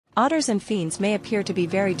Otters and fiends may appear to be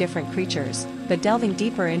very different creatures, but delving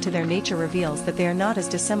deeper into their nature reveals that they are not as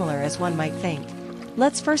dissimilar as one might think.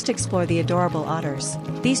 Let's first explore the adorable otters.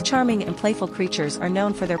 These charming and playful creatures are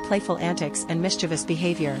known for their playful antics and mischievous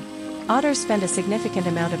behavior. Otters spend a significant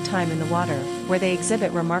amount of time in the water, where they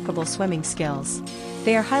exhibit remarkable swimming skills.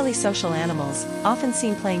 They are highly social animals, often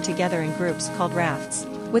seen playing together in groups called rafts.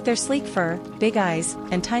 With their sleek fur, big eyes,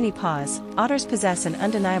 and tiny paws, otters possess an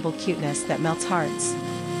undeniable cuteness that melts hearts.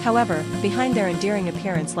 However, behind their endearing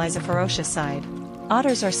appearance lies a ferocious side.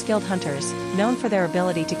 Otters are skilled hunters, known for their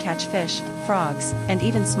ability to catch fish, frogs, and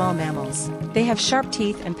even small mammals. They have sharp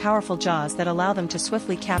teeth and powerful jaws that allow them to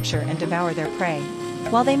swiftly capture and devour their prey.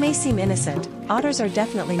 While they may seem innocent, otters are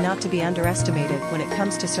definitely not to be underestimated when it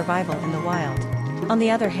comes to survival in the wild. On the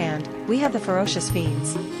other hand, we have the ferocious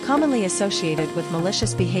fiends, commonly associated with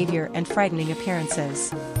malicious behavior and frightening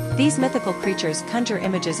appearances. These mythical creatures conjure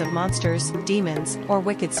images of monsters, demons, or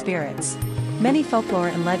wicked spirits. Many folklore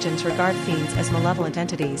and legends regard fiends as malevolent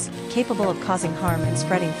entities, capable of causing harm and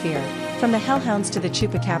spreading fear. From the hellhounds to the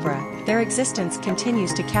chupacabra, their existence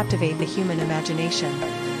continues to captivate the human imagination.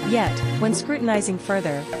 Yet, when scrutinizing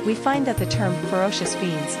further, we find that the term ferocious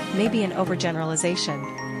fiends may be an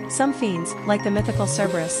overgeneralization. Some fiends, like the mythical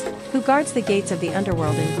Cerberus, who guards the gates of the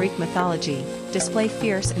underworld in Greek mythology, display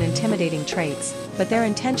fierce and intimidating traits, but their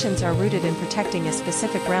intentions are rooted in protecting a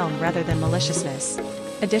specific realm rather than maliciousness.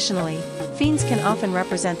 Additionally, fiends can often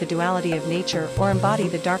represent the duality of nature or embody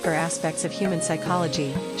the darker aspects of human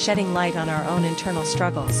psychology, shedding light on our own internal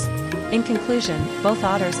struggles. In conclusion, both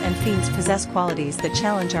otters and fiends possess qualities that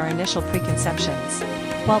challenge our initial preconceptions.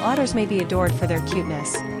 While otters may be adored for their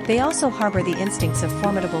cuteness, they also harbor the instincts of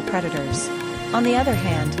formidable predators. On the other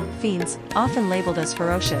hand, fiends, often labeled as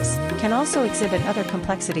ferocious, can also exhibit other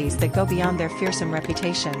complexities that go beyond their fearsome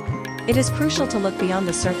reputation. It is crucial to look beyond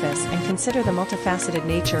the surface and consider the multifaceted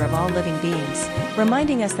nature of all living beings,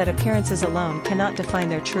 reminding us that appearances alone cannot define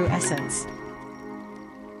their true essence.